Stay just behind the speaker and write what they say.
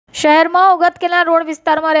શહેરમાં ઓગતકેલા રોડ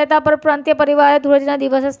વિસ્તારમાં રહેતા પરપ્રાંતીય પરિવારે ધૂળેટીના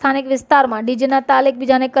દિવસે સ્થાનિક વિસ્તારમાં ડીજેના તાલે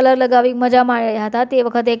એકબીજાને કલર લગાવી મજા માણી રહ્યા હતા. તે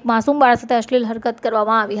વખતે એક માસૂમ બાળક સાથે અશ્લીલ હરકત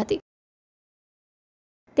કરવામાં આવી હતી.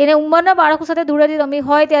 તેને ઉંમરના બાળકો સાથે ધૂળેટી રમી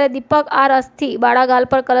હોય ત્યારે દીપક આ રસથી બાળા ગાલ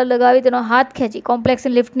પર કલર લગાવી તેનો હાથ ખેંચી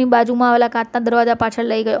કોમ્પ્લેક્સની લિફ્ટની બાજુમાં આવેલા કાચના દરવાજા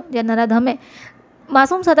પાછળ લઈ ગયો. જ્યાં નરાધમે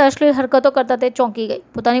માસૂમ સાથે અશ્લીલ હરકતો કરતા તે ચોંકી ગઈ.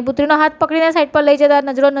 પોતાની પુત્રીનો હાથ પકડીને સાઈડ પર લઈ જતા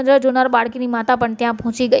નજર જોનાર બાળકીની માતા પણ ત્યાં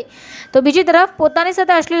પહોંચી ગઈ. તો બીજી તરફ પોતાની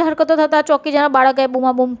સાથે અશ્લીલ હરકતો થતા ચોંકી જનાર બાળકે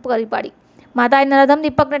બૂમાબૂમ કરી પાડી. માતાએ નરાધમ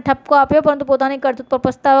દીપકને ઠપકો આપ્યો, પરંતુ પોતાની કરતૂત પર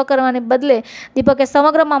પસ્તાવો કરવાને બદલે દીપકે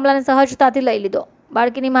સમગ્ર મામલાને સહજતાથી લઈ લીધો.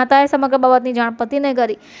 બાળકીની માતાએ સમગ્ર બાબતની જાણ પતિને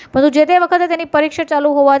કરી, પરંતુ જે તે વખતે તેની પરીક્ષા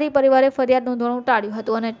ચાલુ હોવાથી પરિવારે ફરિયાદ નોંધવાનું ટાળ્યું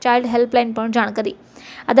હતું અને ચાઇલ્ડ હેલ્પલાઇન પણ જાણ કરી.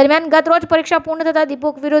 આ દરમિયાન ગત રોજ પરીક્ષા પૂર્ણ થતાં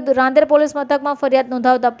દીપક વિરુદ્ધ રાંદેર પોલીસ મથકમાં ફરિયાદ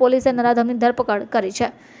નોંધાવતા પોલીસે નરાધમની ધરપકડ કરી છે.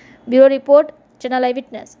 બ્યુરો રિપોર્ટ, ચેનલ આઈ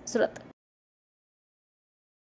વિટનેસ, સુરત.